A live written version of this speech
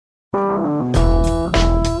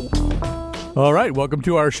All right, welcome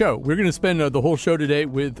to our show. We're going to spend the whole show today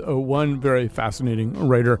with one very fascinating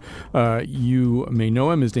writer. You may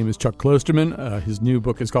know him. His name is Chuck Klosterman. His new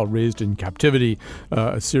book is called Raised in Captivity,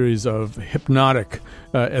 a series of hypnotic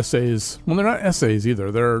essays. Well, they're not essays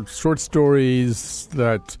either. They're short stories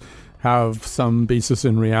that have some basis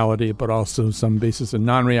in reality, but also some basis in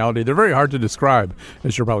non-reality. They're very hard to describe,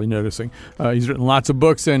 as you're probably noticing. He's written lots of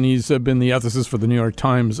books, and he's been the ethicist for the New York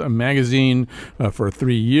Times magazine for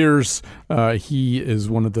 3 years. He is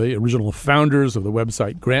one of the original founders of the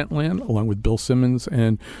website Grantland, along with Bill Simmons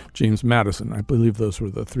and James Madison. I believe those were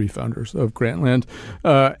the three founders of Grantland.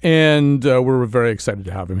 And we're very excited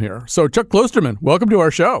to have him here. So, Chuck Klosterman, welcome to our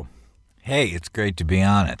show. Hey, it's great to be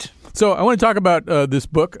on it. So I want to talk about this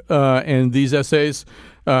book and these essays.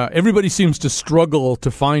 Everybody seems to struggle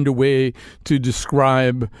to find a way to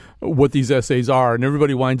describe what these essays are, and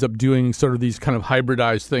everybody winds up doing sort of these kind of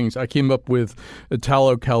hybridized things. I came up with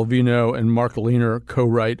Italo Calvino and Mark Lehner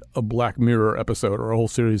co-write a Black Mirror episode, or a whole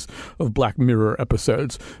series of Black Mirror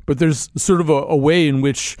episodes. But there's sort of a way in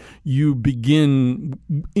which you begin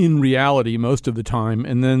in reality most of the time,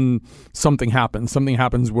 and then something happens. Something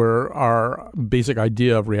happens where our basic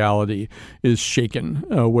idea of reality is shaken,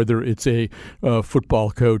 whether it's a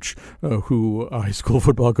football coach a high school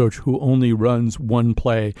football coach who only runs one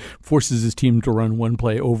play, forces his team to run one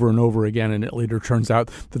play over and over again, and it later turns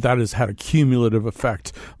out that has had a cumulative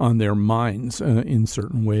effect on their minds in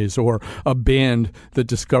certain ways. Or a band that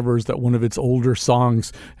discovers that one of its older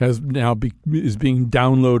songs has now is being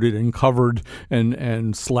downloaded and covered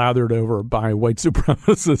and slathered over by white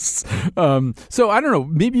supremacists. So I don't know,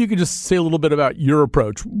 maybe you could just say a little bit about your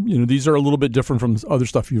approach. These are a little bit different from other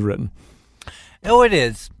stuff you've written. Oh, it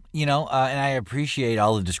is. And I appreciate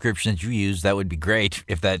all the descriptions you use. That would be great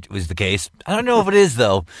if that was the case. I don't know if it is,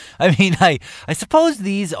 though. I mean, I suppose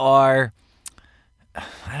these are,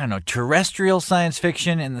 terrestrial science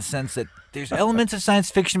fiction in the sense that there's elements of science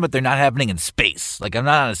fiction, but they're not happening in space. Like, I'm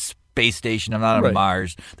not on a space station. I'm not on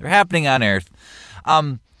Mars. They're happening on Earth.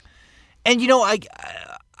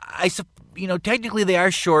 Technically they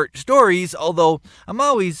are short stories, although I'm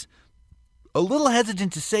always a little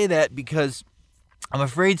hesitant to say that because I'm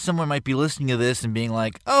afraid someone might be listening to this and being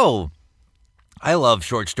like, oh, I love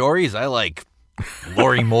short stories. I like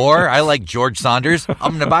Lori Moore. I like George Saunders.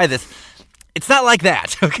 I'm going to buy this. It's not like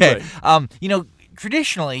that, okay? Right.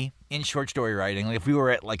 Traditionally in short story writing, like if we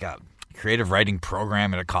were at like a creative writing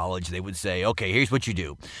program at a college, they would say, okay, here's what you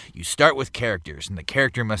do. You start with characters, and the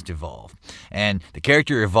character must evolve. And the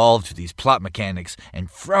character evolves with these plot mechanics. And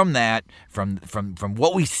from that, from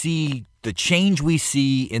what we see, the change we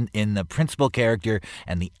see in the principal character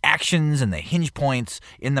and the actions and the hinge points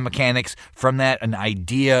in the mechanics, from that an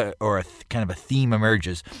idea or a kind of a theme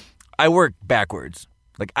emerges. I work backwards.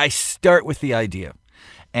 Like I start with the idea.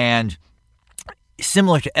 And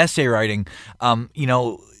similar to essay writing,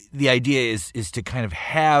 the idea is to kind of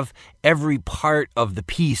have every part of the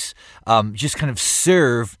piece just kind of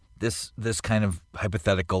serve this kind of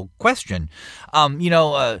hypothetical question.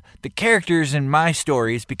 The characters in my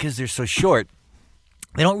stories, because they're so short,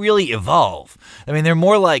 they don't really evolve. I mean, they're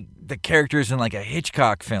more like the characters in like a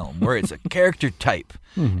Hitchcock film where it's a character type.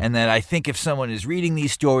 Mm-hmm. And that I think if someone is reading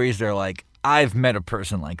these stories, they're like, I've met a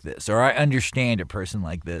person like this, or I understand a person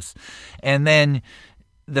like this. And then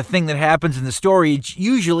the thing that happens in the story, it's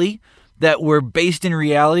usually that we're based in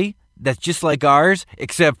reality that's just like ours,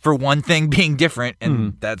 except for one thing being different,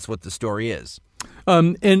 and that's what the story is.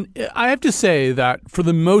 And I have to say that for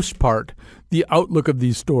the most part, the outlook of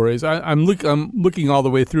these stories, I'm looking all the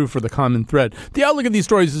way through for the common thread. The outlook of these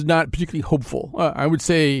stories is not particularly hopeful. I would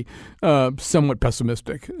say somewhat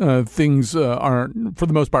pessimistic. Things are, for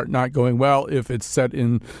the most part, not going well. If it's set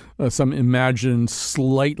in some imagined,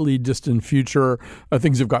 slightly distant future,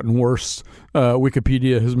 things have gotten worse.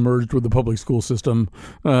 Wikipedia has merged with the public school system.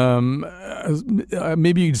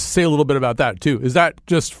 Maybe you could say a little bit about that, too. Is that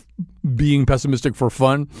just being pessimistic for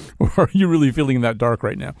fun, or are you really feeling that dark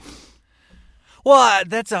right now? Well,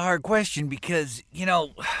 that's a hard question because,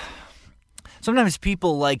 sometimes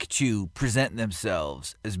people like to present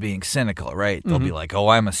themselves as being cynical, right? They'll be like, oh,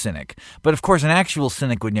 I'm a cynic. But, of course, an actual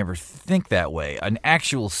cynic would never think that way. An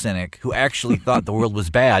actual cynic who actually thought the world was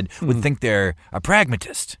bad would think they're a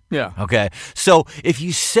pragmatist. Yeah. Okay? So if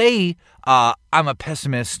you say I'm a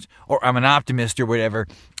pessimist or I'm an optimist or whatever,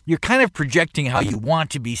 you're kind of projecting how you want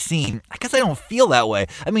to be seen. I guess I don't feel that way.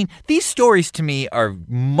 I mean, these stories to me are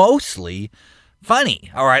mostly funny,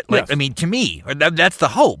 all right? Like, yes. I mean, to me, that's the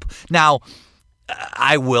hope. Now,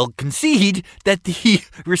 I will concede that the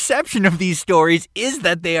reception of these stories is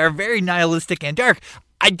that they are very nihilistic and dark.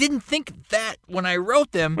 I didn't think that when I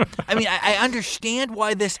wrote them. I mean, I understand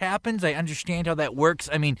why this happens. I understand how that works.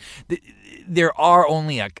 I mean, there are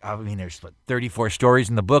only there's 34 stories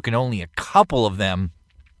in the book, and only a couple of them,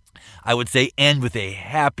 I would say, end with a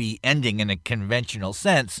happy ending in a conventional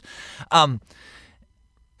sense. I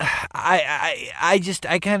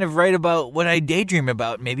kind of write about what I daydream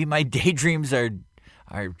about. Maybe my daydreams are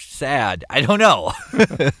sad. I don't know.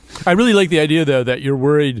 I really like the idea, though, that you're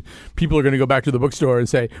worried people are going to go back to the bookstore and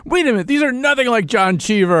say, wait a minute, these are nothing like John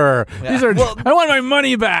Cheever. Yeah. These are. I want my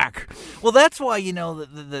money back. Well, that's why,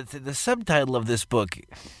 the subtitle of this book,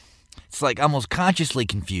 it's like almost consciously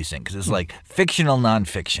confusing because it's like fictional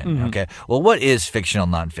nonfiction. Mm-hmm. Okay. Well, what is fictional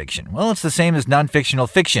nonfiction? Well, it's the same as non-fictional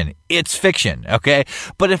fiction. It's fiction. Okay.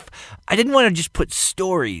 But if I didn't want to just put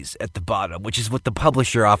stories at the bottom, which is what the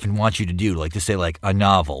publisher often wants you to do, like to say like a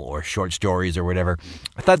novel or short stories or whatever,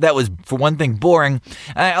 I thought that was, for one thing, boring.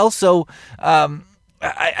 And I also,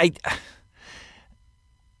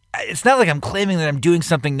 it's not like I'm claiming that I'm doing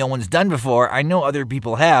something no one's done before. I know other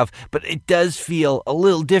people have, but it does feel a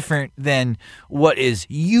little different than what is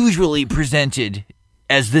usually presented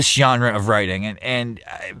as this genre of writing. And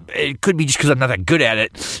it could be just because I'm not that good at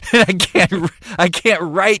it. I can't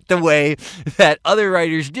write the way that other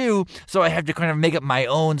writers do, so I have to kind of make up my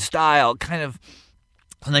own style, kind of.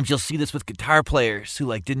 Sometimes you'll see this with guitar players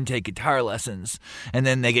who didn't take guitar lessons, and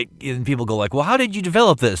then people go like, "Well, how did you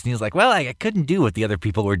develop this?" And he's like, "Well, I couldn't do what the other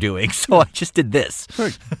people were doing, so I just did this."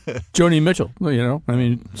 Joni Mitchell, I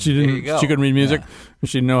mean, she couldn't read music. Yeah.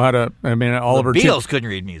 She didn't know how to. I mean, all of her Beatles couldn't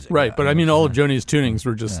read music, right? But I mean, all of Joni's tunings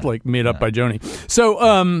were just made up by Joni.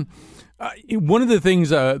 So. One of the things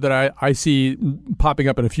that I see popping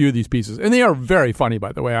up in a few of these pieces, and they are very funny,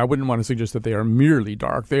 by the way, I wouldn't want to suggest that they are merely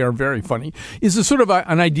dark. They are very funny. Is a sort of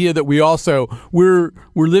an idea that we're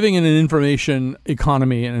living in an information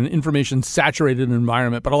economy and an information saturated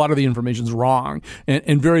environment, but a lot of the information is wrong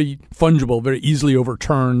and very fungible, very easily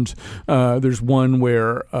overturned. There's one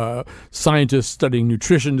where scientists studying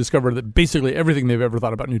nutrition discovered that basically everything they've ever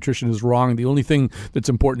thought about nutrition is wrong. The only thing that's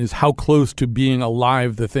important is how close to being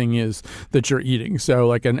alive the thing is that you're eating. So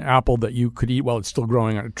like an apple that you could eat while it's still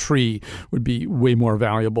growing on a tree would be way more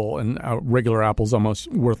valuable, and a regular apple's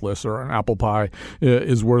almost worthless, or an apple pie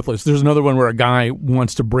is worthless. There's another one where a guy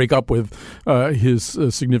wants to break up with his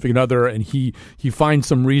significant other, and he finds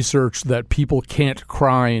some research that people can't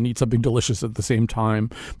cry and eat something delicious at the same time,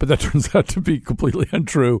 but that turns out to be completely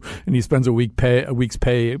untrue, and he spends a week's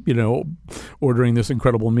pay ordering this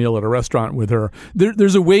incredible meal at a restaurant with her.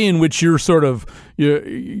 There's a way in which you're sort of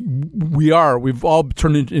we've all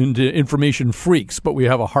turned into information freaks, but we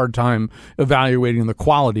have a hard time evaluating the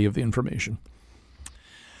quality of the information.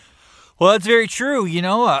 Well, that's very true.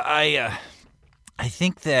 I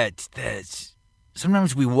think that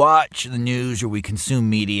sometimes we watch the news or we consume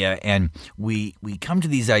media and we come to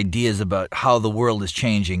these ideas about how the world is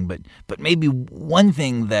changing, but maybe one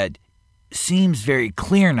thing that seems very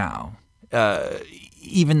clear now,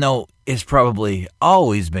 even though it's probably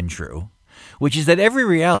always been true, which is that every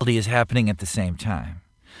reality is happening at the same time.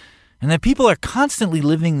 And that people are constantly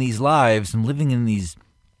living these lives and living in these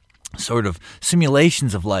sort of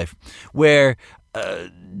simulations of life where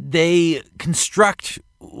they construct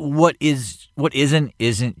what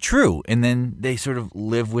isn't true, and then they sort of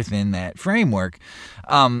live within that framework.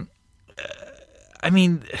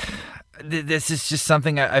 This is just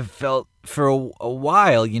something I've felt for a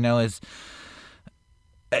while, as...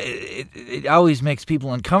 It always makes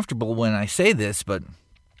people uncomfortable when I say this, but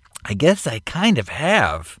I guess I kind of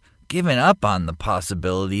have given up on the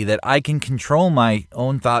possibility that I can control my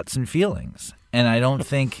own thoughts and feelings, and I don't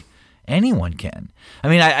think anyone can. I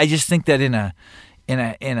mean, I just think that in a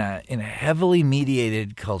heavily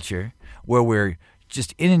mediated culture where we're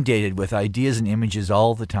just inundated with ideas and images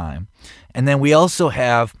all the time, and then we also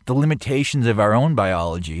have the limitations of our own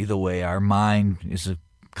biology, the way our mind is a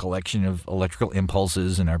collection of electrical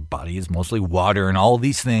impulses and our body is mostly water and all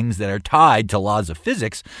these things that are tied to laws of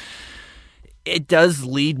physics, it does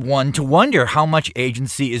lead one to wonder how much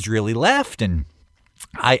agency is really left. And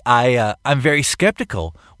I'm very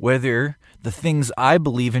skeptical whether the things I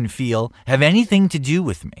believe and feel have anything to do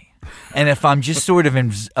with me. And if I'm just sort of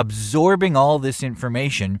absorbing all this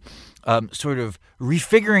information, sort of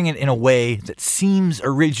refiguring it in a way that seems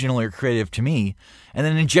original or creative to me, and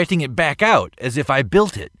then injecting it back out as if I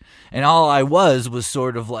built it. And all I was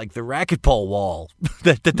sort of like the racquetball wall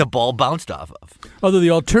that the ball bounced off of. Although the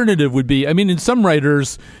alternative would be, I mean, in some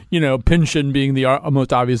writers, Pynchon being the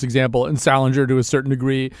most obvious example, and Salinger to a certain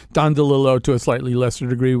degree, Don DeLillo to a slightly lesser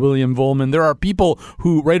degree, William Vollmann. There are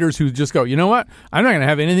writers who just go, you know what? I'm not going to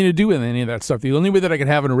have anything to do with any of that stuff. The only way that I can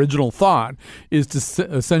have an original thought is to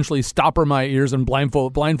essentially stopper my ears and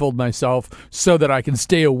blindfold myself so that I can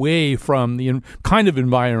stay away from the kind of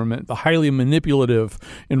environment, the highly manipulative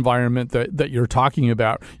environment that you're talking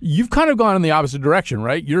about. You've kind of gone in the opposite direction,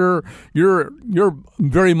 right? You're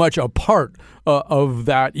very much a part of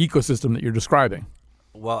that ecosystem that you're describing.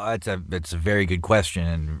 Well, it's a very good question,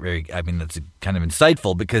 and that's kind of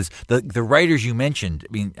insightful, because the writers you mentioned,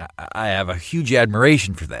 I have a huge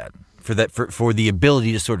admiration for that. For the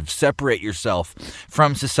ability to sort of separate yourself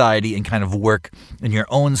from society and kind of work in your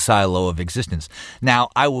own silo of existence. Now,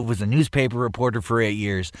 I was a newspaper reporter for 8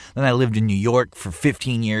 years. Then I lived in New York for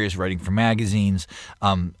 15 years writing for magazines.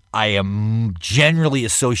 I am generally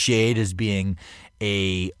associated as being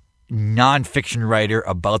a nonfiction writer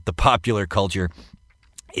about the popular culture.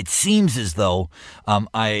 It seems as though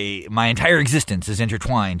my entire existence is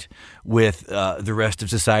intertwined with the rest of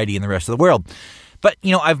society and the rest of the world. But,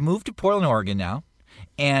 I've moved to Portland, Oregon now,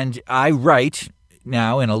 and I write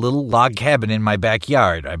now in a little log cabin in my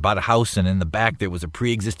backyard. I bought a house, and in the back there was a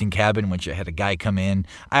pre-existing cabin, which I had a guy come in.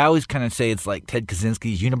 I always kind of say it's like Ted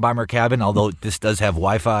Kaczynski's Unabomber cabin, although this does have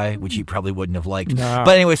Wi-Fi, which he probably wouldn't have liked. No.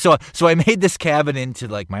 But anyway, so I made this cabin into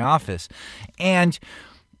like my office, and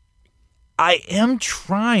I am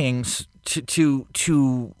trying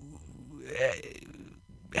to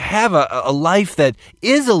have a life that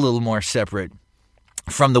is a little more separate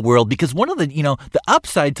from the world, because one of the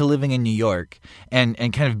upside to living in New York and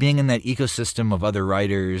kind of being in that ecosystem of other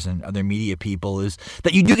writers and other media people is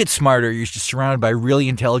that you do get smarter. You're just surrounded by really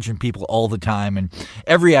intelligent people all the time, and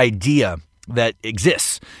every idea that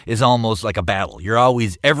exists is almost like a battle. You're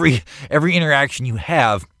always every interaction you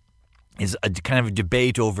have is a kind of a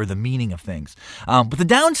debate over the meaning of things. But the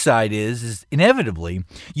downside is inevitably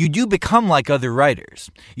you do become like other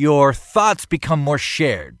writers. Your thoughts become more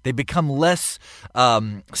shared. They become less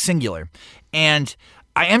singular. And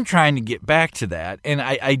I am trying to get back to that. And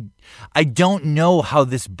I don't know how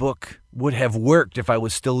this book would have worked if I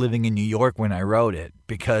was still living in New York when I wrote it,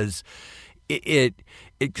 because it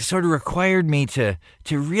sort of required me to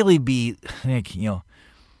really be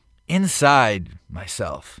inside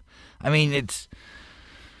myself. I mean, it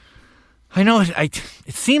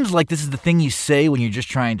seems like this is the thing you say when you're just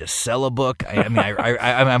trying to sell a book.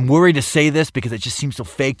 I'm worried to say this because it just seems so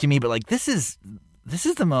fake to me, but like this is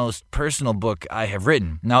the most personal book I have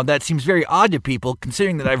written. Now, that seems very odd to people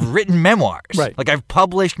considering that I've written memoirs. Right. Like I've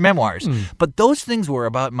published memoirs. But those things were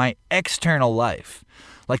about my external life.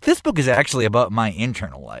 Like this book is actually about my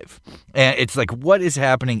internal life. And it's like what is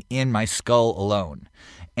happening in my skull alone.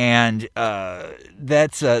 And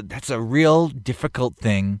that's a real difficult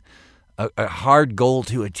thing, a hard goal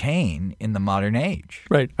to attain in the modern age.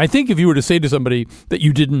 Right. I think if you were to say to somebody that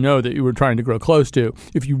you didn't know that you were trying to grow close to,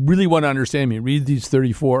 if you really want to understand me, read these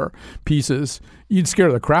 34 pieces, you'd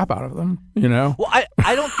scare the crap out of them, Well,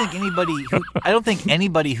 I don't think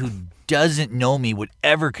anybody who doesn't know me would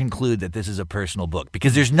ever conclude that this is a personal book,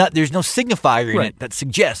 because there's no signifier in it that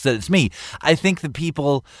suggests that it's me. I think the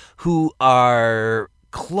people who are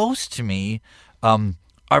close to me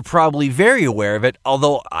are probably very aware of it,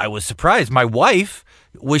 although I was surprised. My wife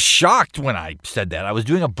was shocked when I said that. I was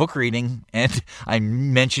doing a book reading, and I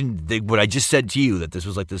mentioned what I just said to you, that this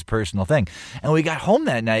was like this personal thing. And we got home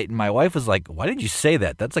that night, and my wife was like, "Why did you say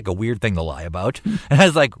that? That's like a weird thing to lie about." And I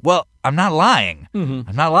was like, "Well, I'm not lying. Mm-hmm.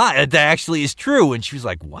 I'm not lying. That actually is true." And she was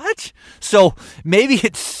like, "What?" So maybe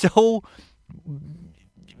it's so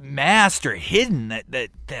masked or hidden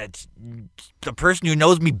that the person who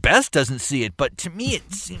knows me best doesn't see it, but to me it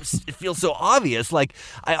feels so obvious. Like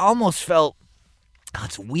I almost felt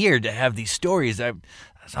it's weird to have these stories. I'm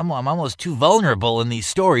almost too vulnerable in these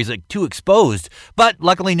stories, like too exposed. But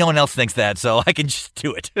luckily, no one else thinks that, so I can just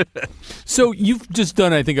do it. So you've just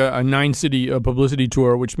done, I think, a 9-city publicity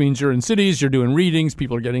tour, which means you're in cities, you're doing readings,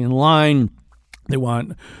 people are getting in line. They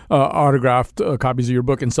want autographed copies of your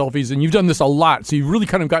book and selfies, and you've done this a lot, so you've really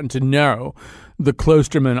kind of gotten to know the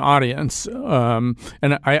Klosterman audience. And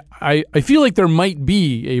I feel like there might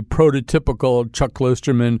be a prototypical Chuck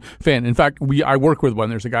Klosterman fan. In fact, I work with one.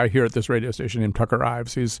 There's a guy here at this radio station named Tucker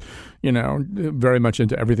Ives. He's, very much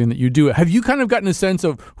into everything that you do. Have you kind of gotten a sense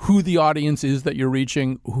of who the audience is that you're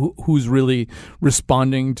reaching, who's really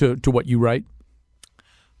responding to what you write?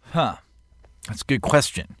 Huh. That's a good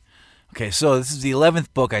question. Okay, so this is the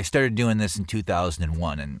 11th book. I started doing this in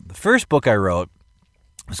 2001, and the first book I wrote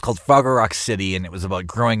was called Frogger Rock City, and it was about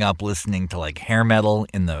growing up listening to like hair metal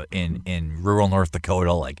in rural North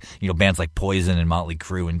Dakota, like, you know, bands like Poison and Motley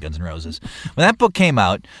Crue and Guns N' Roses. When that book came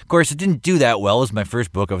out, of course, it didn't do that well. It was my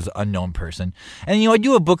first book. I was an unknown person, and you know, I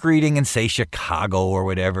do a book reading in, say, Chicago or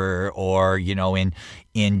whatever, or you know,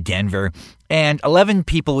 in Denver. And 11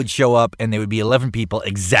 people would show up, and they would be 11 people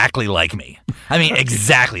exactly like me. I mean,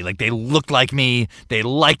 exactly. Like, they looked like me. They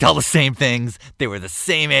liked all the same things. They were the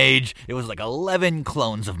same age. It was like 11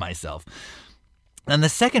 clones of myself. And the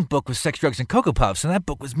second book was Sex, Drugs, and Cocoa Puffs, and that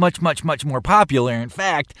book was much, much, much more popular. In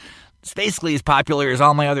fact, it's basically as popular as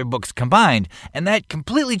all my other books combined. And that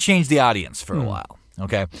completely changed the audience for a while.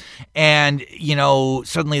 Okay. And, you know,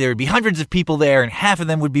 suddenly there would be hundreds of people there, and half of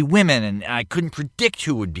them would be women, and I couldn't predict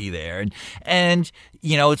who would be there. And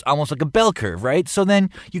you know, it's almost like a bell curve, right? So then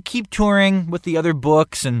you keep touring with the other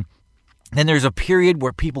books, and then there's a period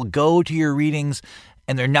where people go to your readings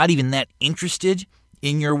and they're not even that interested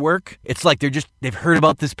in your work. It's like they've heard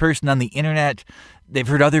about this person on the internet. They've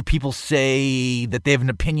heard other people say that they have an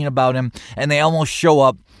opinion about him, and they almost show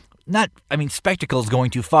up. Spectacle is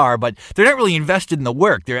going too far, but they're not really invested in the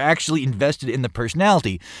work. They're actually invested in the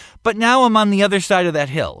personality. But now I'm on the other side of that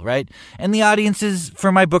hill, right? And the audiences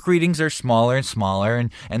for my book readings are smaller and smaller,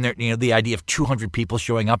 and they're, you know, the idea of 200 people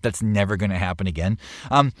showing up, that's never going to happen again.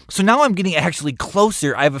 So now I'm getting actually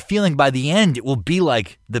closer. I have a feeling by the end it will be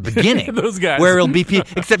like the beginning. Those guys. Where it'll be,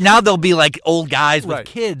 except now they'll be like old guys with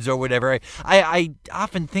kids or whatever. I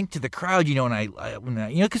often think to the crowd, you know, when I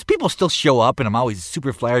you know, because people still show up, and I'm always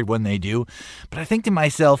super flattered when they do. But I think to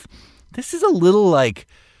myself, this is a little like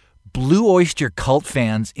Blue Oyster Cult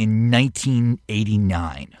fans in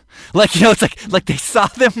 1989. Like, you know, it's like they saw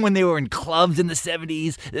them when they were in clubs in the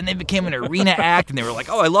 70s, then they became an arena act, and they were like,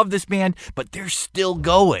 oh, I love this band, but they're still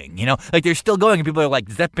going, you know? Like, they're still going, and people are like,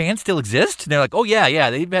 does that band still exist? And they're like, oh, yeah,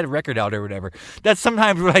 they've had a record out or whatever. That's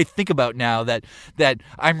sometimes what I think about now, that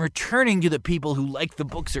I'm returning to the people who liked the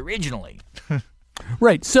books originally.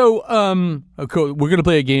 Right. So we're going to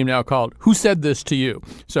play a game now called Who Said This to You?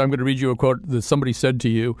 So I'm going to read you a quote that somebody said to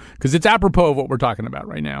you, because it's apropos of what we're talking about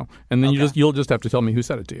right now. And then you'll just have to tell me who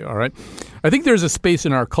said it to you, all right? I think there's a space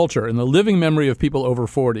in our culture, in the living memory of people over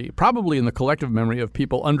 40, probably in the collective memory of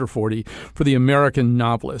people under 40, for the American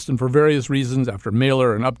novelist. And for various reasons, after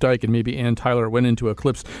Mailer and Updike and maybe Ann Tyler went into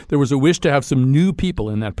eclipse, there was a wish to have some new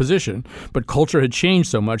people in that position. But culture had changed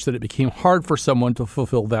so much that it became hard for someone to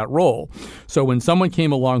fulfill that role. So when someone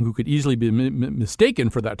came along who could easily be mistaken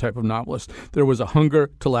for that type of novelist, there was a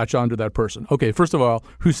hunger to latch on to that person. Okay, first of all,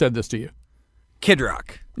 who said this to you? Kid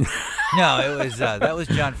Rock. No, it was that was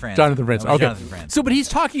John Franzen. Jonathan Franzen. Okay. Jonathan Franzen. So, but he's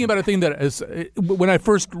talking about a thing that is, when I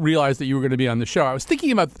first realized that you were going to be on the show, I was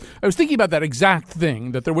thinking about that exact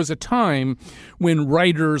thing, that there was a time when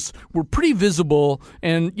writers were pretty visible,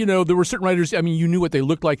 and you know, there were certain writers. I mean, you knew what they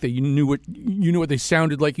looked like, you knew what they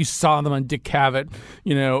sounded like. You saw them on Dick Cavett,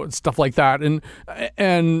 you know, stuff like that,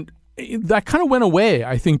 and that kind of went away,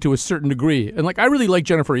 I think, to a certain degree. And like, I really like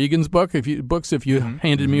Jennifer Egan's book. If you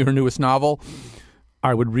handed me her newest novel,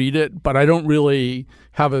 I would read it, but I don't really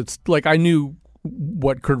have I knew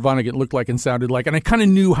what Kurt Vonnegut looked like and sounded like, and I kind of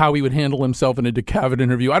knew how he would handle himself in a Dick Cavett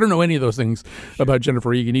interview. I don't know any of those things about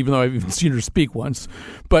Jennifer Egan, even though I've even seen her speak once.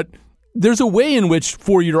 But there's a way in which,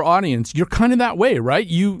 for your audience, you're kind of that way, right?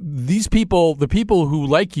 These people, the people who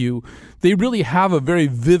like you, they really have a very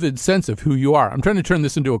vivid sense of who you are. I'm trying to turn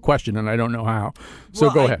this into a question, and I don't know how. So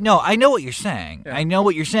go ahead. No, I know what you're saying. Yeah. I know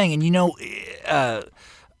what you're saying, and you know,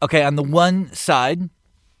 okay, on the one side,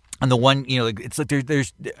 you know, it's like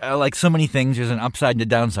there's like so many things, there's an upside and a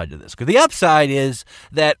downside to this. Because the upside is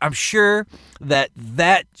that I'm sure that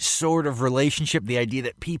sort of relationship, the idea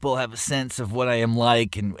that people have a sense of what I am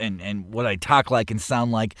like and what I talk like and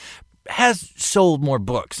sound like, has sold more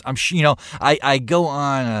books. I'm sure, you know, I go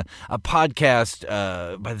on a podcast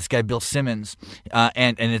by this guy Bill Simmons,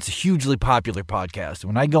 and it's a hugely popular podcast. And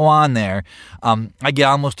when I go on there, I get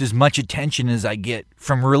almost as much attention as I get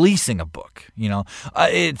from releasing a book. You know,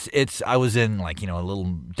 I was in, like, you know, a little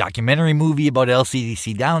documentary movie about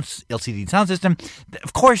LCD sound system.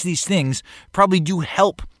 Of course, these things probably do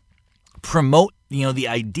help promote, you know, the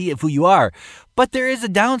idea of who you are, but there is a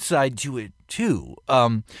downside to it too.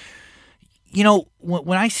 You know,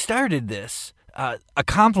 when I started this, a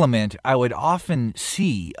compliment I would often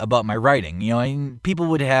see about my writing, you know, and people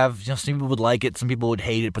would have, you know, some people would like it, some people would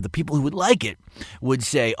hate it, but the people who would like it would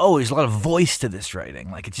say, oh, there's a lot of voice to this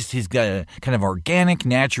writing. Like, he's got a kind of organic,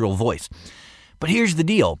 natural voice. But here's the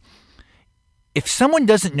deal. If someone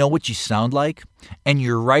doesn't know what you sound like and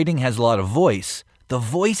your writing has a lot of voice, the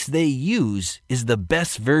voice they use is the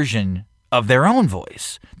best version of their own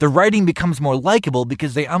voice. The writing becomes more likable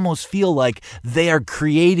because they almost feel like they are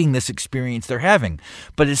creating this experience they're having.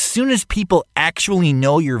 But as soon as people actually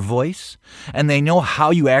know your voice and they know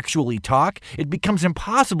how you actually talk, it becomes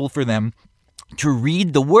impossible for them to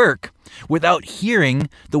read the work without hearing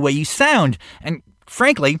the way you sound. And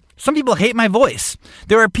frankly, some people hate my voice.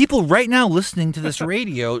 There are people right now listening to this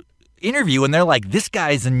radio interview and they're like, this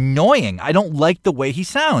guy's annoying. I don't like the way he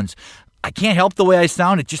sounds. I can't help the way I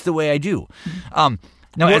sound. It's just the way I do. Now,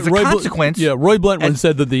 as a consequence... Roy Blunt once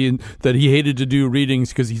said that he hated to do readings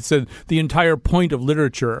because he said the entire point of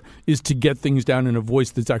literature is to get things down in a voice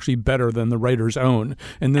that's actually better than the writer's own.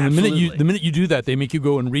 And then the minute you do that, they make you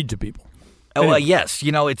go and read to people. Oh, yes.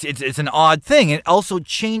 It's an odd thing. It also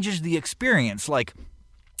changes the experience. Like,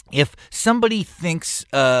 if somebody thinks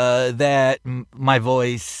that my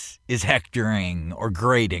voice is hectoring or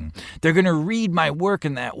grating, they're going to read my work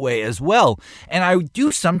in that way as well. And I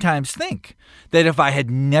do sometimes think that if I had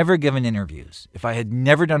never given interviews, if I had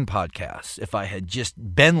never done podcasts, if I had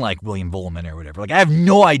just been like William Vollmann or whatever, like I have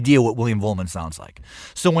no idea what William Vollmann sounds like.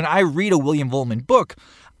 So when I read a William Vollmann book,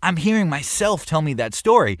 I'm hearing myself tell me that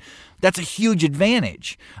story. That's a huge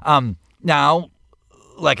advantage. Now,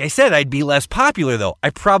 like I said, I'd be less popular, though.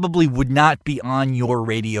 I probably would not be on your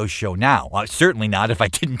radio show now. Well, certainly not if I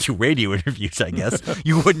didn't do radio interviews, I guess.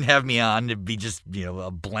 You wouldn't have me on. It'd be just,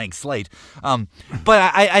 a blank slate. But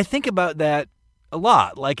I think about that a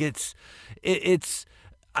lot. Like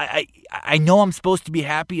I know I'm supposed to be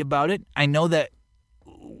happy about it. I know that,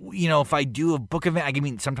 if I do a book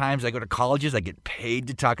event, sometimes I go to colleges. I get paid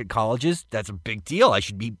to talk at colleges. That's a big deal. I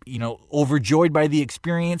should be, overjoyed by the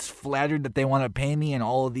experience, flattered that they want to pay me and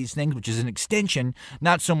all of these things, which is an extension,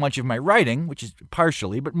 not so much of my writing, which is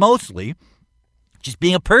partially, but mostly just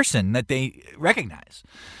being a person that they recognize.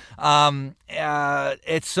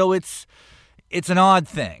 It's an odd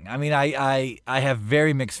thing. I mean, I have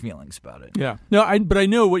very mixed feelings about it. Yeah. No, but I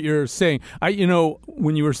know what you're saying.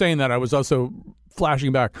 When you were saying that, I was also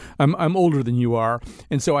flashing back. I'm older than you are,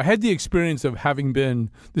 and so I had the experience of having been.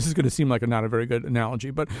 This is going to seem like not a very good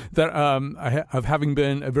analogy, but that of having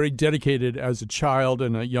been a very dedicated as a child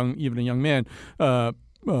and even a young man.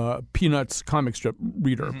 Peanuts comic strip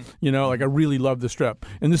reader. Like I really loved the strip.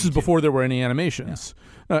 And this is before there were any animations.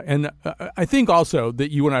 Yeah. And I think also that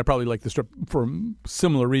you and I probably like the strip for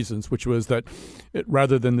similar reasons, which was that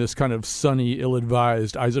rather than this kind of sunny,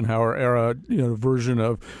 ill-advised Eisenhower era, version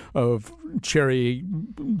of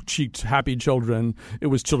cherry-cheeked happy children, it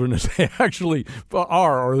was children as they actually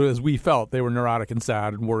are, or as we felt. They were neurotic and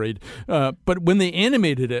sad and worried. But when they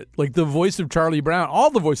animated it, like the voice of Charlie Brown, all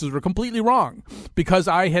the voices were completely wrong because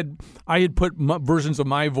I had put versions of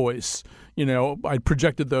my voice. I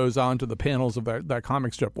projected those onto the panels of that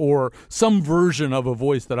comic strip, or some version of a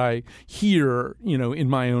voice that I hear, in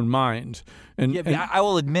my own mind. And I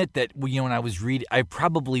will admit that when I was reading, I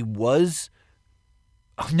probably was.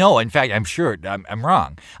 No, in fact, I'm sure I'm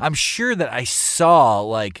wrong. I'm sure that I saw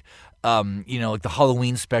like the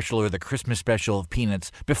Halloween special or the Christmas special of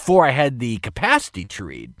Peanuts before I had the capacity to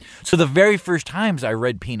read. So the very first times I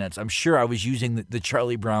read Peanuts, I'm sure I was using the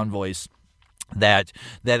Charlie Brown voice that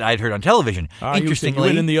I'd heard on television. Interestingly, you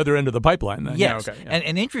went in the other end of the pipeline then. Yes. Yeah, okay, yeah.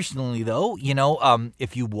 And interestingly, though,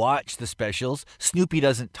 if you watch the specials, Snoopy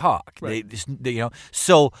doesn't talk. Right.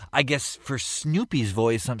 So I guess for Snoopy's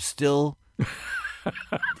voice, I'm still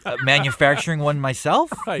manufacturing one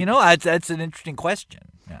myself. Right. That's an interesting question.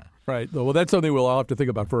 Yeah. Right. Well, that's something we'll all have to think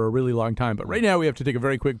about for a really long time. But right now we have to take a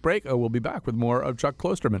very quick break. We'll be back with more of Chuck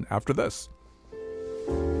Klosterman after this.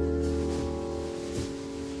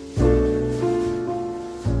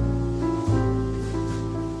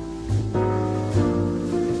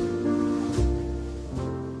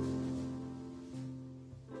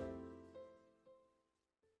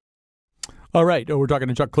 All right. We're talking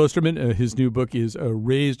to Chuck Klosterman. His new book is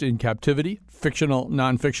Raised in Captivity, Fictional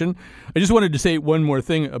Nonfiction. I just wanted to say one more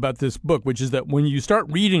thing about this book, which is that when you start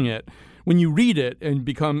reading it, when you read it and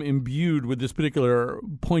become imbued with this particular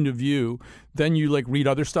point of view, then you read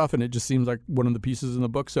other stuff, and it just seems like one of the pieces in the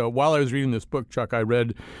book. So while I was reading this book, Chuck, I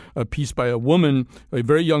read a piece by a woman, a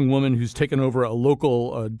very young woman who's taken over a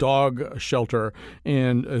local dog shelter,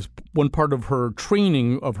 and as one part of her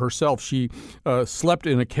training of herself, she slept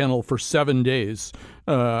in a kennel for 7 days.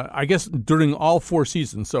 I guess during all 4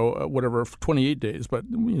 seasons, so 28 days, but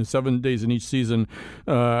 7 days in each season,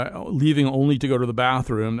 leaving only to go to the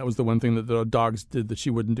bathroom. That was the one thing that the dogs did that she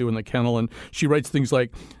wouldn't do in the kennel. And she writes things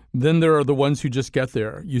like, Then there are the ones who just get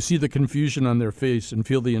there. You see the confusion on their face and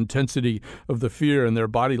feel the intensity of the fear in their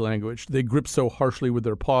body language. They grip so harshly with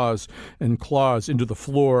their paws and claws into the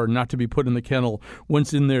floor, not to be put in the kennel.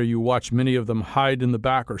 Once in there, you watch many of them hide in the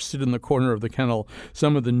back or sit in the corner of the kennel.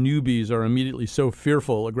 Some of the newbies are immediately so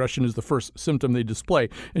fearful. Aggression is the first symptom they display.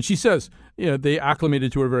 And she says, they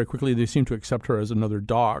acclimated to her very quickly. They seem to accept her as another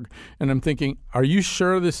dog. And I'm thinking, are you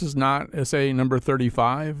sure this is not essay number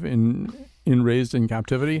 35 in Raised in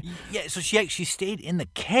Captivity? Yeah, so she stayed in the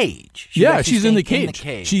cage. She's in the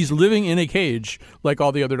cage. She's living in a cage like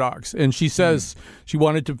all the other dogs. And she says she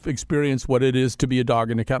wanted to experience what it is to be a dog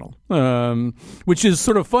in a kennel, which is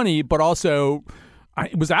sort of funny, but also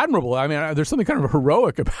it was admirable. I mean, there's something kind of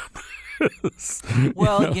heroic about this.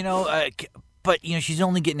 Well, but, she's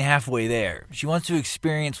only getting halfway there. She wants to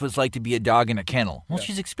experience what it's like to be a dog in a kennel. Well,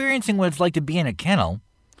 she's experiencing what it's like to be in a kennel.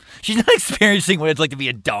 She's not experiencing what it's like to be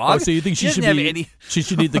a dog. Oh, so you think she should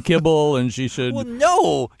eat the kibble and she should... Well,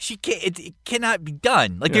 no. She can't. It cannot be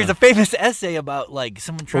done. Like, there's a famous essay about, like,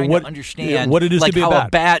 someone trying to understand what it is like to be how a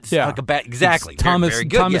bat. Like a bat. Exactly. It's Thomas, very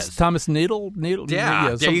good, yes. Thomas Nadel?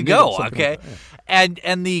 Yeah, there you go. Okay. Like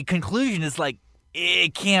and the conclusion is, like,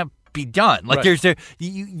 it can't be done. Like,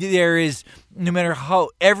 there is, no matter how,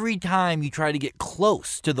 every time you try to get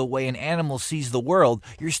close to the way an animal sees the world,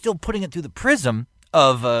 you're still putting it through the prism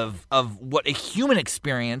of what a human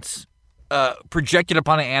experience projected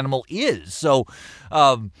upon an animal is. So,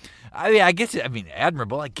 I guess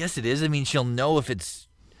admirable. I guess it is. I mean, she'll know if it's.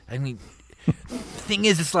 I mean, the thing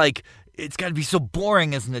is, it's like it's got to be so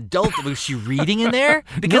boring as an adult. Was she reading in there?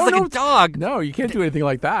 Because a dog. No, you can't do anything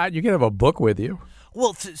like that. You can have a book with you.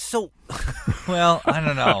 Well, well, I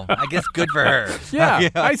don't know. I guess good for her. Yeah,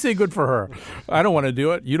 I say good for her. I don't want to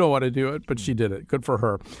do it. You don't want to do it, but she did it. Good for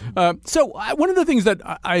her. So one of the things that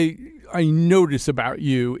I notice about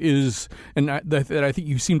you is, and that I think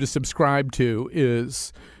you seem to subscribe to,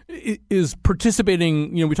 is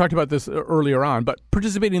participating. We talked about this earlier on, but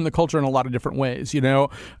participating in the culture in a lot of different ways.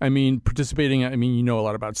 Participating. You know a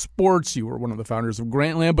lot about sports. You were one of the founders of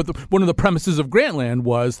Grantland, but one of the premises of Grantland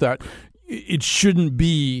was that it shouldn't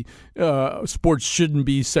be, sports shouldn't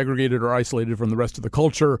be segregated or isolated from the rest of the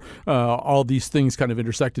culture. All these things kind of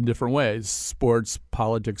intersect in different ways. Sports,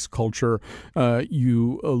 politics, culture.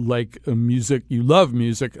 You like music. You love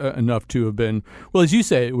music enough to have been, well, as you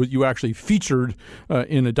say, you were actually featured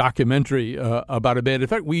in a documentary about a band. In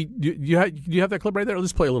fact, do you have that clip right there?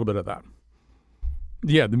 Let's play a little bit of that.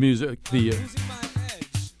 Yeah, the music.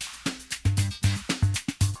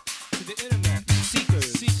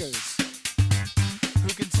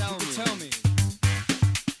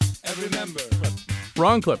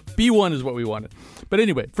 Wrong clip. B1 is what we wanted. But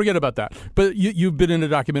anyway, forget about that. But you've been in a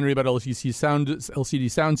documentary about LCD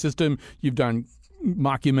sound system. You've done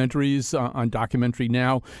mockumentaries on Documentary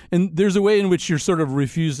Now. And there's a way in which you're sort of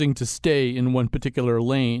refusing to stay in one particular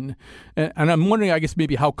lane. And I'm wondering, I guess,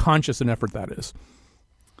 maybe how conscious an effort that is.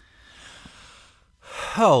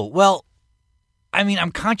 Oh, well,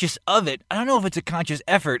 I'm conscious of it. I don't know if it's a conscious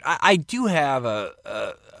effort. I do have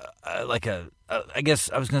I guess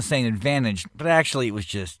I was going to say an advantage, but actually it was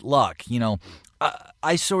just luck.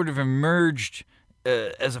 I sort of emerged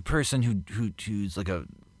as a person who's like a,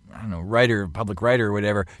 writer, public writer or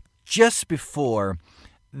whatever, just before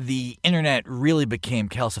the internet really became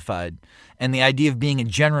calcified and the idea of being a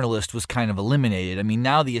generalist was kind of eliminated.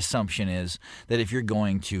 Now the assumption is that if you're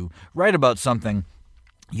going to write about something,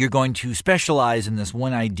 you're going to specialize in this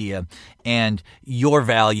one idea, and your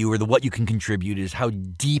value or what you can contribute is how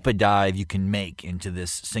deep a dive you can make into this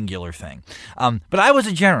singular thing. But I was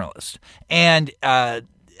a generalist, and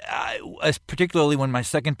particularly when my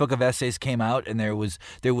second book of essays came out, and there was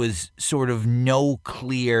sort of no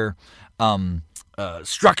clear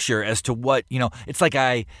structure as to what It's like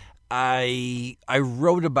I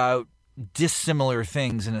wrote about dissimilar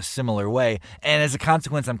things in a similar way, and as a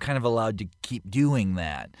consequence I'm kind of allowed to keep doing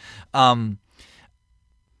that. Of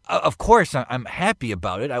course I'm happy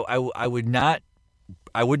about it. I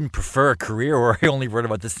wouldn't prefer a career where I only wrote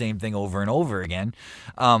about the same thing over and over again,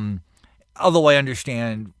 although I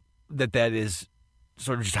understand that is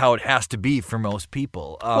sort of just how it has to be for most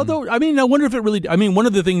people. Although, I wonder if it really... one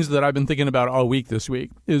of the things that I've been thinking about all week this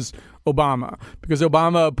week is Obama, because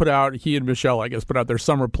Obama he and Michelle, I guess, put out their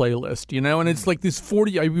summer playlist, and it's like this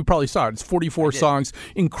 40, you probably saw it, it's 44 songs,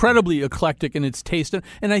 incredibly eclectic in its taste.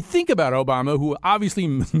 And I think about Obama, who obviously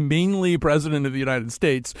mainly president of the United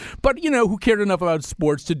States, but, who cared enough about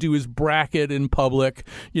sports to do his bracket in public,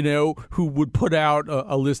 who would put out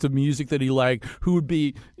a list of music that he liked, who would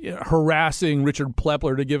be harassing Richard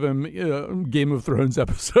Plepler to give him Game of Thrones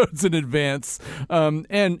episodes in advance.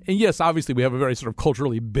 And yes, obviously we have a very sort of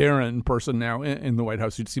culturally barren person now in the White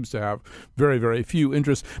House who seems to have very, very few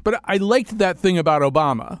interests. But I liked that thing about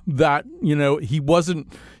Obama, that,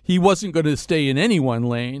 he wasn't going to stay in any one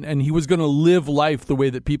lane, and he was going to live life the way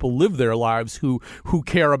that people live their lives who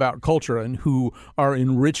care about culture and who are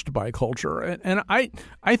enriched by culture. And I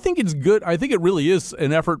think it's good. I think it really is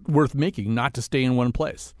an effort worth making not to stay in one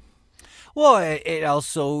place. Well, it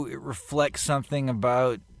also reflects something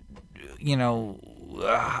about,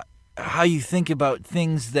 how you think about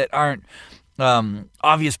things that aren't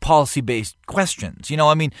obvious policy-based questions. When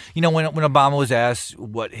Obama was asked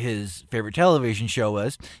what his favorite television show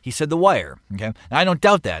was, he said The Wire. Okay, and I don't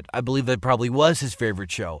doubt that. I believe that probably was his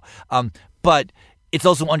favorite show. But it's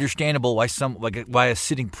also understandable why a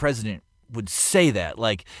sitting president would say that.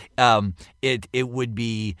 It would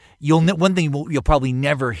be one thing you'll probably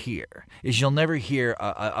never hear is you'll never hear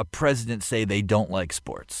a president say they don't like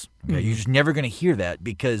sports. Okay? Mm-hmm. You're just never going to hear that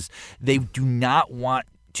because they do not want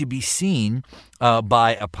to be seen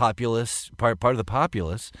by a populace, part of the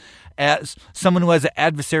populace, as someone who has an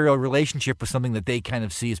adversarial relationship with something that they kind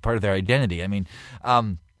of see as part of their identity. I mean,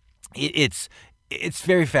 it's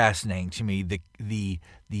very fascinating to me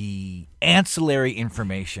the ancillary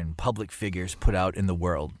information public figures put out in the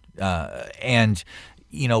world, and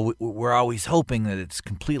we're always hoping that it's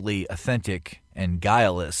completely authentic and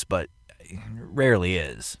guileless, but it rarely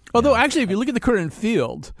is. Although, actually, if you look at the current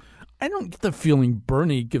field, I don't get the feeling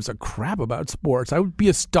Bernie gives a crap about sports. I would be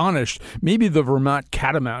astonished. Maybe the Vermont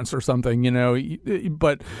Catamounts or something,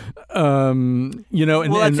 But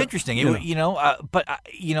that's interesting.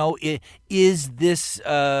 Is this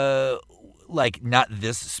not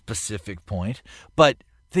this specific point, but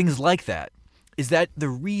things like that? Is that the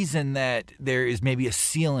reason that there is maybe a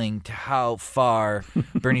ceiling to how far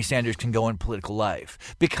Bernie Sanders can go in political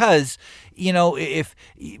life? Because if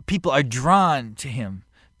people are drawn to him,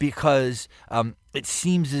 because it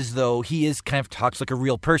seems as though he is kind of talks like a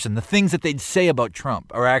real person. The things that they'd say about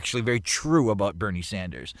Trump are actually very true about Bernie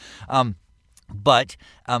Sanders. But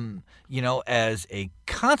as a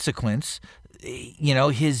consequence,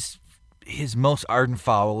 his most ardent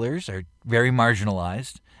followers are very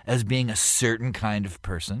marginalized as being a certain kind of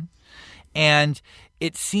person. And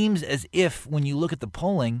it seems as if when you look at the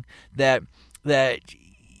polling that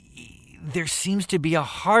there seems to be a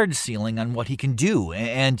hard ceiling on what he can do,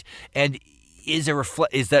 and is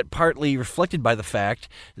that partly reflected by the fact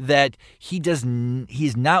that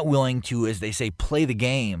he's not willing to, as they say, play the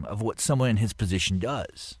game of what someone in his position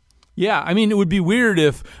does. Yeah, I mean, it would be weird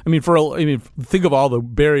if, think of all the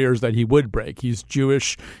barriers that he would break. He's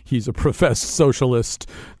Jewish. He's a professed socialist.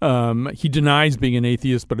 He denies being an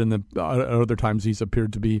atheist, but in the other times he's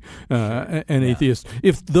appeared to be an atheist.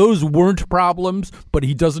 If those weren't problems, but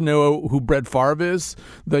he doesn't know who Brett Favre is,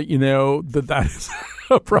 that is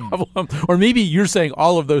a problem. Or maybe you're saying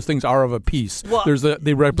all of those things are of a piece. Well,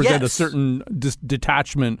 they represent a certain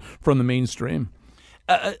detachment from the mainstream.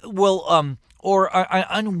 Or an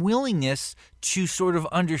unwillingness to sort of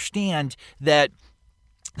understand that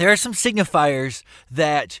there are some signifiers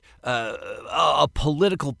that a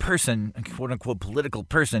political person, a quote-unquote political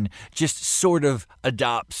person, just sort of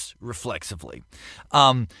adopts reflexively.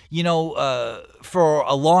 For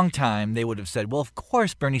a long time, they would have said, well, of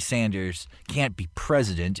course Bernie Sanders can't be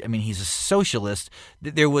president. I mean, he's a socialist.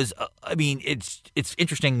 There was, it's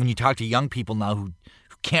interesting when you talk to young people now who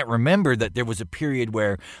can't remember that there was a period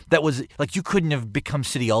where that was like you couldn't have become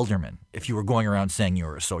city alderman if you were going around saying you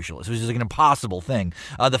were a socialist. It was just like an impossible thing.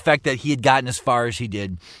 The fact that he had gotten as far as he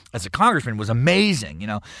did as a congressman was amazing,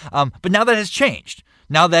 But now that has changed.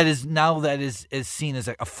 Now that is seen as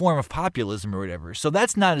a form of populism or whatever. So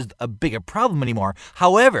that's not as a big a problem anymore.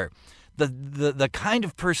 However, the kind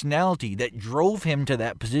of personality that drove him to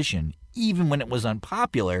that position, even when it was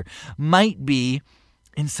unpopular, might be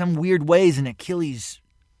in some weird ways an Achilles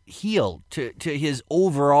heel to his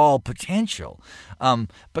overall potential,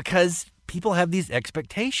 because people have these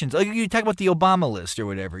expectations. Like you talk about the Obama list or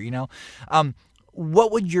whatever,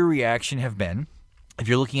 what would your reaction have been if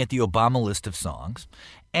you're looking at the Obama list of songs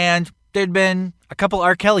and there'd been a couple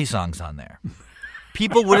R. Kelly songs on there?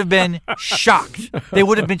 People would have been shocked. They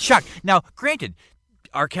would have been shocked. Now, granted,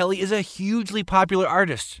 R. Kelly is a hugely popular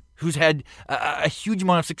artist who's had a huge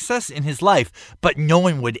amount of success in his life, but no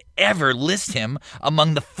one would ever list him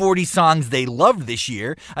among the 40 songs they loved this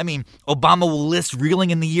year. I mean, Obama will list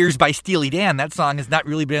Reeling in the Years by Steely Dan. That song has not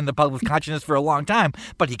really been in the public consciousness for a long time,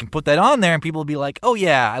 but he can put that on there and people will be like, oh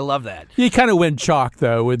yeah, I love that. He kind of went chalk,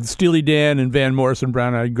 though, with Steely Dan and Van Morrison,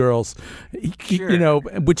 Brown Eyed Girls, Sure.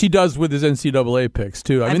 which he does with his NCAA picks,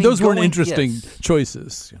 too. I mean those weren't interesting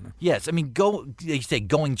choices. Yes, I mean, you say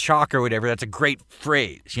going chalk or whatever, that's a great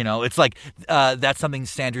phrase, It's like that's something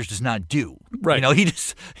Sanders does not do. Right. He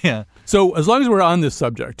just, yeah. So as long as we're on this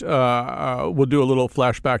subject, we'll do a little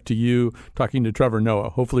flashback to you talking to Trevor Noah.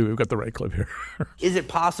 Hopefully we've got the right clip here. Is it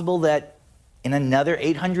possible that in another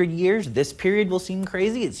 800 years, this period will seem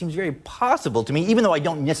crazy? It seems very possible to me, even though I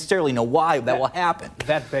don't necessarily know why that will happen.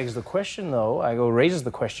 That begs the question, though. Raises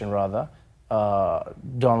the question, rather.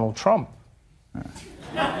 Donald Trump.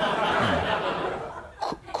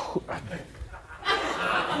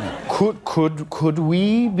 Could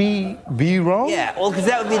we be wrong? Yeah, well, because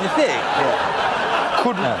that would be the thing.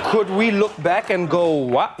 Yeah. Could we look back and go,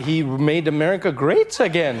 what? He made America great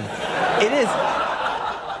again?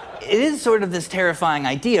 It is sort of this terrifying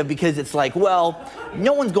idea because it's like, well,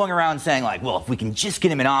 no one's going around saying like, well, if we can just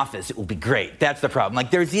get him in office, it will be great. That's the problem. Like,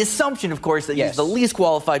 there's the assumption, of course, that he's the least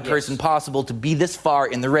qualified person possible to be this far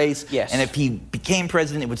in the race. Yes. And if he became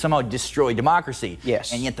president, it would somehow destroy democracy.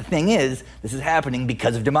 Yes. And yet the thing is, this is happening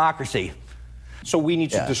because of democracy. So we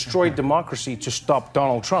need to destroy democracy to stop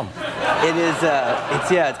Donald Trump. It is,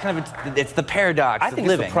 it's kind of, it's the paradox of living. I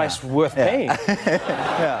think it's the price worth paying.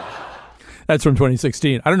 Yeah. That's from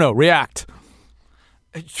 2016. I don't know. React.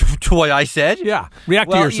 To what I said? Yeah.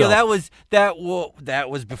 React to yourself. That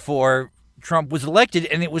was before Trump was elected,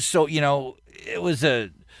 and it was so, it was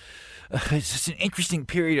it's just an interesting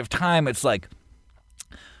period of time. It's like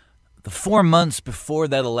the 4 months before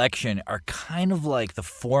that election are kind of like the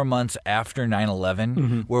 4 months after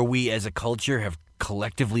 9/11, where we as a culture have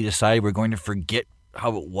collectively decided we're going to forget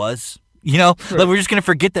how it was. Like we're just going to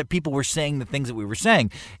forget that people were saying the things that we were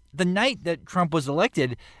saying. The night that Trump was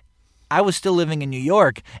elected, I was still living in New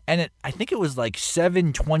York, and I think it was like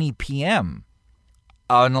 7:20 p.m.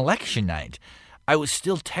 on election night. I was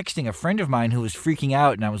still texting a friend of mine who was freaking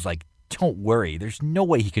out, and I was like, "Don't worry, there's no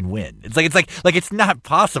way he can win." It's like it's not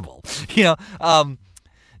possible,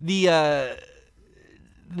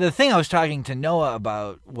 The thing I was talking to Noah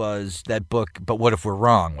about was that book, But What If We're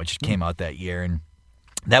Wrong, which came out that year, and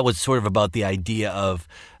that was sort of about the idea of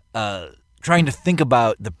trying to think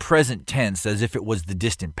about the present tense as if it was the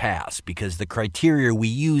distant past, because the criteria we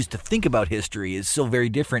use to think about history is so very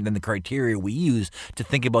different than the criteria we use to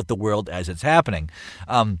think about the world as it's happening.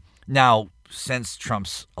 Now, since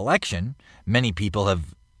Trump's election, many people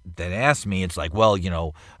have then asked me, it's like, well,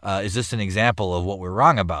 is this an example of what we're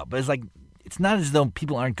wrong about? But it's like, it's not as though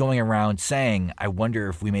people aren't going around saying, I wonder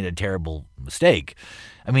if we made a terrible mistake.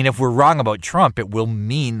 I mean, if we're wrong about Trump, it will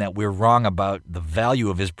mean that we're wrong about the value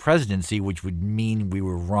of his presidency, which would mean we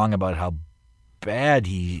were wrong about how bad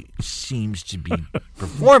he seems to be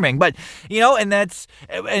performing. But, and that's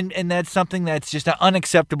something that's just an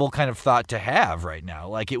unacceptable kind of thought to have right now.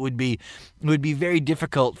 Like, it would be very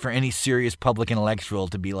difficult for any serious public intellectual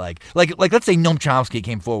to be like let's say Noam Chomsky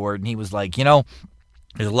came forward and he was like,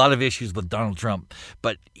 there's a lot of issues with Donald Trump,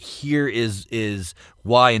 but here is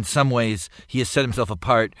why, in some ways, he has set himself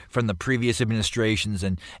apart from the previous administrations,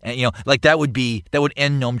 and like that would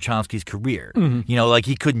end Noam Chomsky's career. Like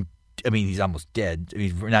he couldn't. I mean, he's almost dead. I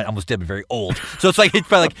mean, not almost dead, but very old. So it's like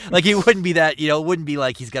like he wouldn't be that. It wouldn't be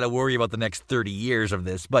like he's got to worry about the next 30 years of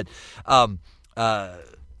this. But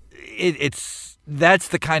that's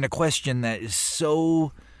the kind of question that is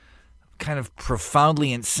so kind of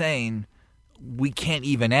profoundly insane. We can't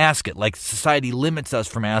even ask it. Like, society limits us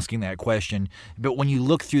from asking that question. But when you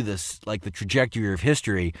look through this, like the trajectory of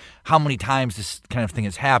history, how many times this kind of thing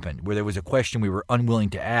has happened, where there was a question we were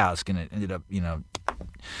unwilling to ask, and it ended up,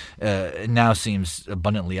 it now seems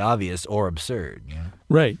abundantly obvious or absurd.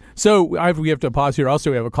 Right. So we have to pause here.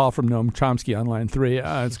 Also, we have a call from Noam Chomsky on line 3.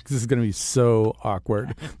 This is going to be so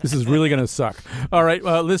awkward. This is really going to suck. All right.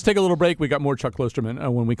 Let's take a little break. We got more Chuck Klosterman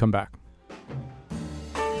when we come back.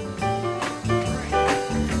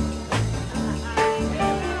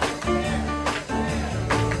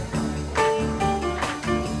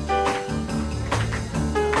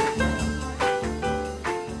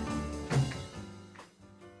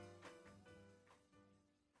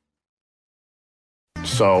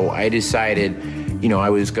 So I decided, I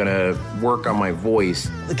was going to work on my voice.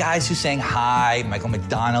 The guys who sang Hi, Michael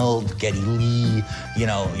McDonald, Geddy Lee,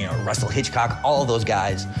 Russell Hitchcock, all of those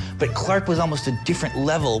guys. But Clark was almost a different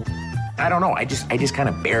level. I don't know. I just kind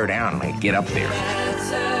of bear down and I get up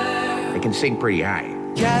there. They can sing pretty high.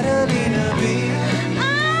 Catalina B.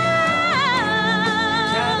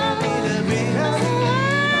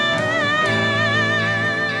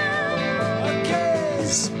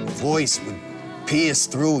 His voice would pierce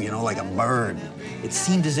through, like a bird. It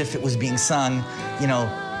seemed as if it was being sung,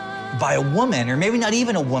 by a woman, or maybe not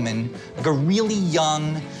even a woman, like a really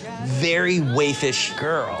young, very waifish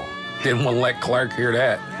girl. Didn't want to let Clark hear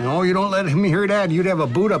that. No, you don't let him hear that. You'd have a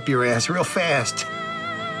boot up your ass real fast.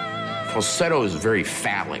 Falsetto is a very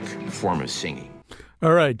phallic form of singing.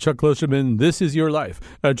 All right, Chuck Klosterman, This Is Your Life.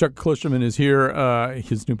 Chuck Klosterman is here.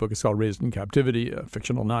 His new book is called Raised in Captivity,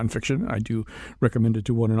 fictional nonfiction. I do recommend it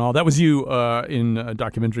to one and all. That was you in a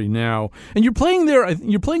documentary now. And you're playing there,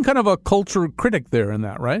 you're playing kind of a culture critic there in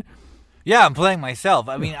that, right? Yeah, I'm playing myself.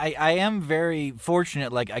 I mean, I am very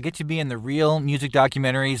fortunate. Like, I get to be in the real music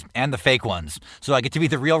documentaries and the fake ones. So I get to be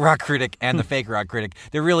the real rock critic and the fake rock critic.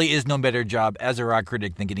 There really is no better job as a rock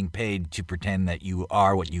critic than getting paid to pretend that you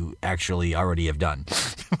are what you actually already have done.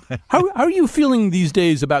 How are you feeling these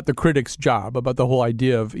days about the critic's job, about the whole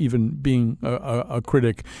idea of even being a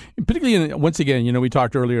critic? Particularly, once again, we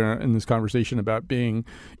talked earlier in this conversation about being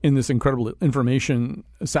in this incredible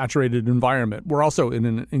information-saturated environment. We're also in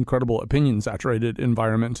an incredible opinion-saturated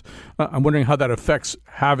environment. I'm wondering how that affects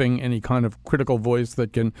having any kind of critical voice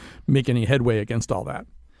that can make any headway against all that.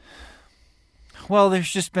 Well,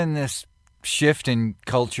 there's just been this shift in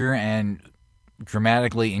culture and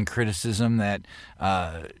dramatically in criticism that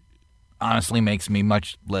honestly makes me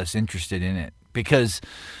much less interested in it. Because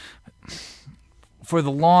for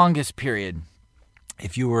the longest period,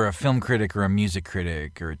 if you were a film critic or a music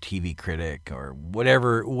critic or a TV critic or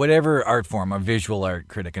whatever art form, a visual art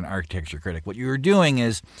critic, an architecture critic, what you were doing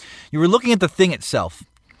is you were looking at the thing itself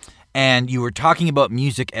and you were talking about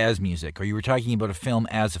music as music, or you were talking about a film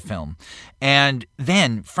as a film. And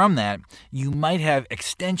then from that, you might have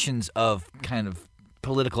extensions of kind of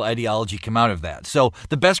political ideology come out of that. So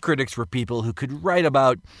the best critics were people who could write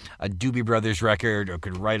about a Doobie Brothers record or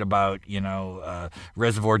could write about,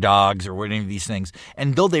 Reservoir Dogs or any of these things.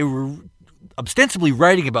 And though they were ostensibly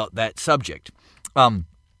writing about that subject, a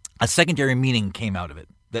secondary meaning came out of it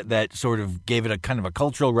that sort of gave it a kind of a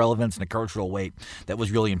cultural relevance and a cultural weight that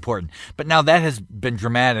was really important. But now that has been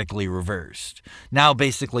dramatically reversed. Now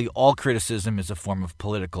basically all criticism is a form of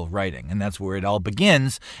political writing, and that's where it all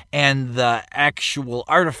begins, and the actual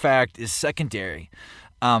artifact is secondary.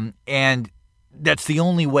 And that's the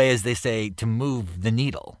only way, as they say, to move the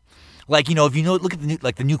needle. Like, if you look at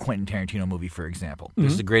the new Quentin Tarantino movie, for example. Mm-hmm.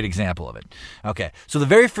 This is a great example of it. Okay, so the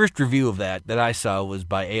very first review of that I saw was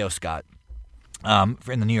by A.O. Scott.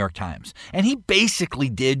 In the New York Times. And he basically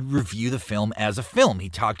did review the film as a film. He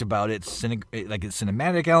talked about its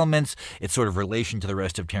cinematic elements, its sort of relation to the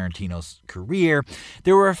rest of Tarantino's career.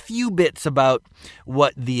 There were a few bits about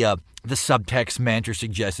what the subtext meant or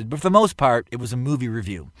suggested, but for the most part, it was a movie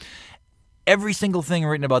review. Every single thing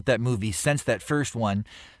written about that movie since that first one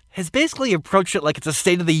has basically approached it like it's a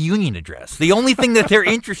State of the Union address. The only thing that they're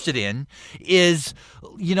interested in is,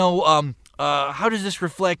 how does this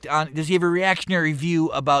reflect on, does he have a reactionary view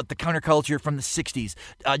about the counterculture from the 60s?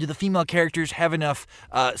 Do the female characters have enough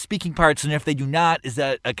speaking parts? And if they do not, is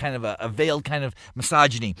that a kind of a veiled kind of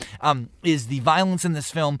misogyny? Is the violence in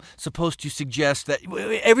this film supposed to suggest that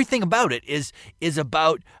everything about it is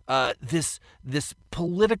about this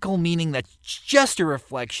political meaning that's just a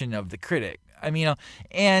reflection of the critic? I mean,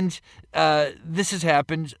 this has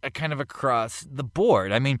happened kind of across the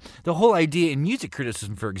board. I mean, the whole idea in music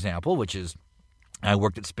criticism, for example, which is, I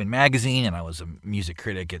worked at Spin Magazine and I was a music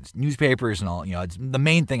critic at newspapers and all, it's the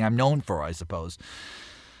main thing I'm known for, I suppose.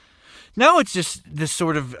 Now it's just this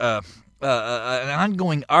sort of an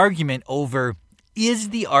ongoing argument over, is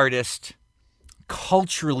the artist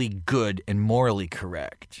culturally good and morally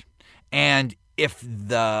correct? And if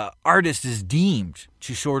the artist is deemed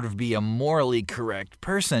to sort of be a morally correct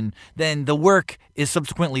person, then the work is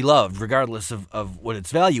subsequently loved, regardless of what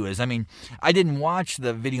its value is. I mean, I didn't watch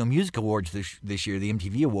the Video Music Awards this year, the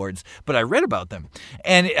MTV Awards, but I read about them.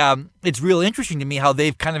 And it's real interesting to me how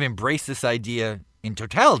they've kind of embraced this idea in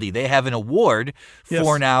totality. They have an award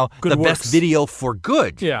for now good the works. Best Video for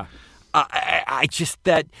Good. Yeah. I just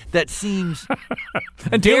that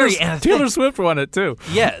and Taylor Swift won it too.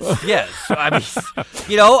 Yes. I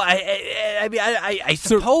mean, I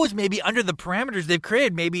suppose maybe under the parameters they've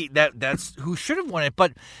created, maybe that's who should have won it.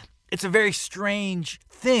 But it's a very strange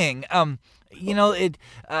thing.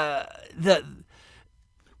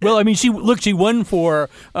 Well, I mean, she won for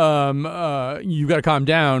You Gotta Calm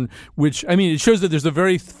Down, which, I mean, it shows that there's a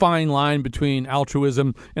very fine line between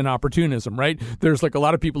altruism and opportunism, right? There's like a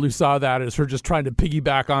lot of people who saw that as her just trying to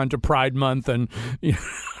piggyback onto Pride Month and, you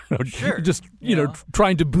know, just, you know,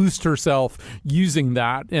 trying to boost herself using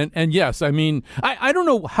that. And yes, I mean, I don't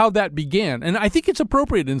know how that began. And I think it's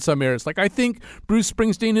appropriate in some areas. Like, I think Bruce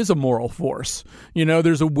Springsteen is a moral force. You know,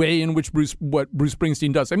 there's a way in which what Bruce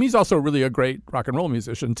Springsteen does. I mean, he's also really a great rock and roll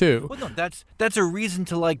musician, too. Well, no, that's a reason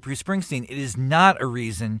to like Bruce Springsteen. It is not a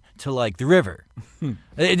reason to like The River.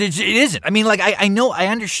 It isn't. I mean, like, I know, I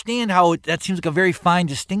understand how that seems like a very fine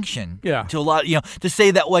distinction to a lot, you know, to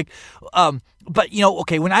say that, like, but, you know,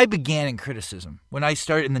 okay, when I began in criticism, when I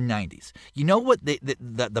started in the 90s, you know what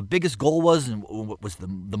the biggest goal was, and what was the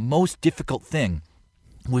most difficult thing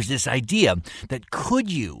was this idea that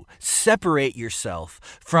could you separate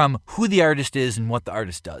yourself from who the artist is and what the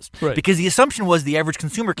artist does? Right. Because the assumption was the average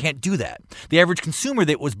consumer can't do that. The average consumer,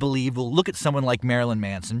 that was believed, will look at someone like Marilyn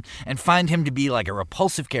Manson and find him to be like a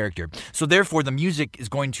repulsive character. So therefore, the music is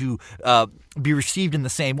going to be received in the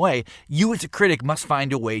same way. You as a critic must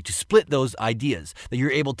find a way to split those ideas, that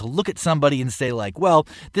you're able to look at somebody and say, like, well,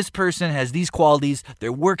 this person has these qualities,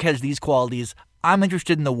 their work has these qualities, I'm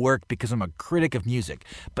interested in the work because I'm a critic of music.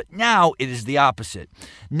 But now it is the opposite.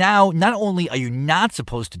 Now, not only are you not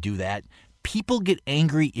supposed to do that, people get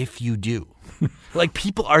angry if you do. Like,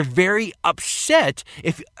 people are very upset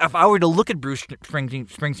if I were to look at Bruce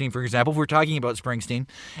Springsteen, for example, if we're talking about Springsteen,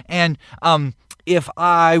 and if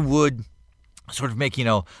I would sort of make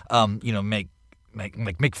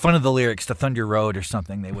fun of the lyrics to Thunder Road or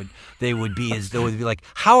something, they would be like,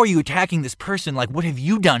 how are you attacking this person? Like, what have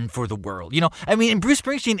you done for the world? You know, I mean, and Bruce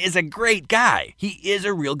Springsteen is a great guy. He is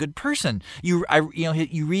a real good person. You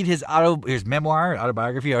read his memoir,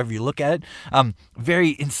 autobiography, however you look at it.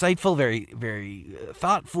 Very insightful, very, very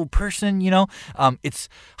thoughtful person. You know, it's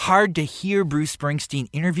hard to hear Bruce Springsteen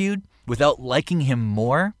interviewed without liking him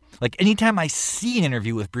more. Like, anytime I see an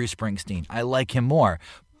interview with Bruce Springsteen, I like him more.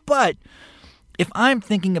 But if I'm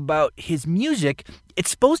thinking about his music, it's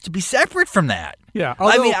supposed to be separate from that. Yeah,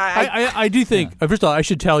 although I do think, first of all, I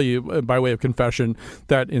should tell you, by way of confession,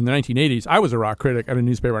 that in the 1980s, I was a rock critic at a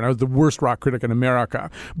newspaper, and I was the worst rock critic in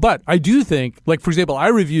America. But I do think, like, for example, I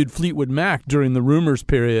reviewed Fleetwood Mac during the Rumors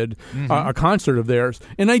period, a concert of theirs,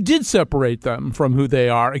 and I did separate them from who they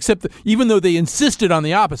are, except that even though they insisted on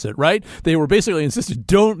the opposite, right? They were basically insisted,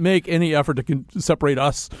 don't make any effort to separate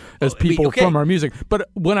us as people from our music. But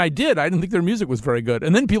when I did, I didn't think their music was very good.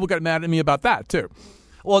 And then people got mad at me about that, too.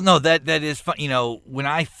 Well, no, that is fun. You know, when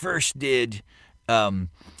I first did, I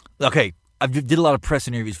did a lot of press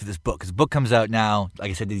interviews for this book, because the book comes out now.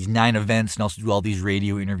 Like I said, these 9 events, and also do all these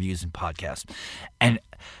radio interviews and podcasts. And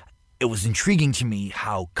it was intriguing to me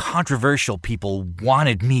how controversial people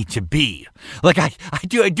wanted me to be. Like, I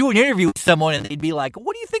do an interview with someone, and they'd be like,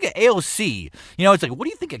 what do you think of AOC? You know, it's like, what do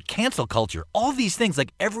you think of cancel culture? All these things,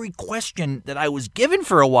 like, every question that I was given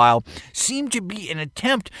for a while seemed to be an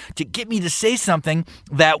attempt to get me to say something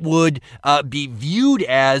that would be viewed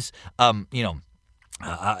as,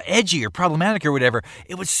 edgy or problematic or whatever.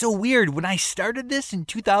 It was so weird. When I started this in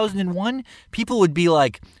 2001, people would be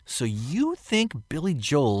like, so you think Billy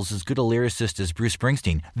Joel's as good a lyricist as Bruce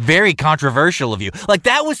Springsteen? Very controversial of you. Like,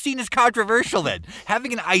 that was seen as controversial then.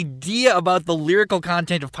 Having an idea about the lyrical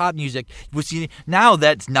content of pop music was seen. Now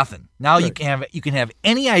that's nothing. Now you can have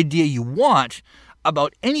any idea you want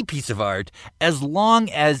about any piece of art, as long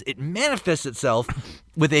as it manifests itself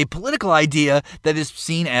with a political idea that is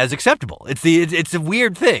seen as acceptable. It's a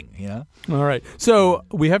weird thing, you know? All right. So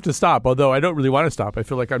we have to stop, although I don't really want to stop. I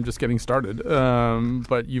feel like I'm just getting started.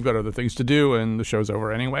 But you've got other things to do, and the show's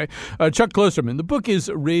over anyway. Chuck Klosterman, the book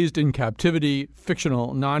is Raised in Captivity,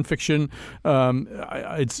 fictional, nonfiction.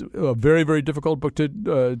 It's a very, very difficult book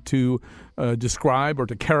to describe or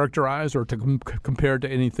to characterize or to compare to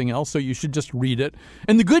anything else, so you should just read it.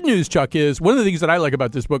 And the good news, Chuck, is one of the things that I like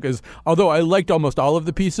about this book is, although I liked almost all of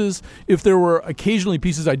the pieces, if there were occasionally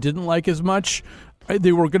pieces I didn't like as much,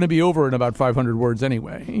 they were going to be over in about 500 words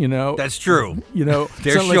anyway, you know? That's true. You know,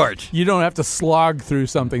 they're short. Like, you don't have to slog through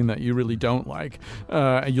something that you really don't like,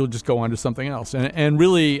 and you'll just go on to something else. And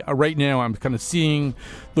really, right now, I'm kind of seeing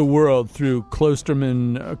the world through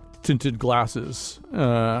Klosterman tinted glasses.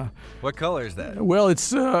 What color is that? Well,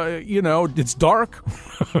 it's it's dark,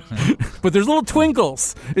 but there's little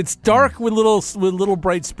twinkles. It's dark with little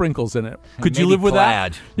bright sprinkles in it. Could you Maybe live with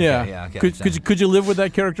plaid. that? Yeah. Okay, yeah, okay, Could you live with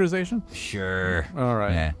that characterization? Sure. All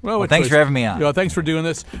right. Yeah. Well, Thanks for having me on. Yeah, thanks for doing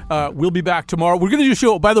this. We'll be back tomorrow. We're going to do a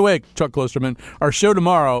show. By the way, Chuck Klosterman, our show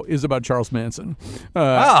tomorrow is about Charles Manson.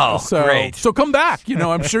 Great. So come back.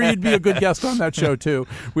 I'm sure you'd be a good guest on that show too.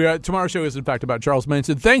 Tomorrow's show is in fact about Charles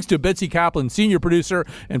Manson. Thanks to Betsy Kaplan, senior producer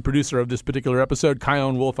and producer of this particular episode,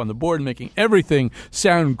 Kyone Wolf on the board, making everything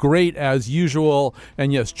sound great as usual.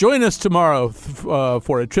 And yes, join us tomorrow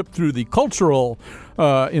for a trip through the cultural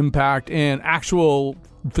impact and actual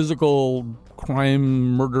physical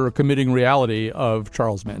crime, murder committing reality of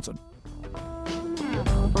Charles Manson.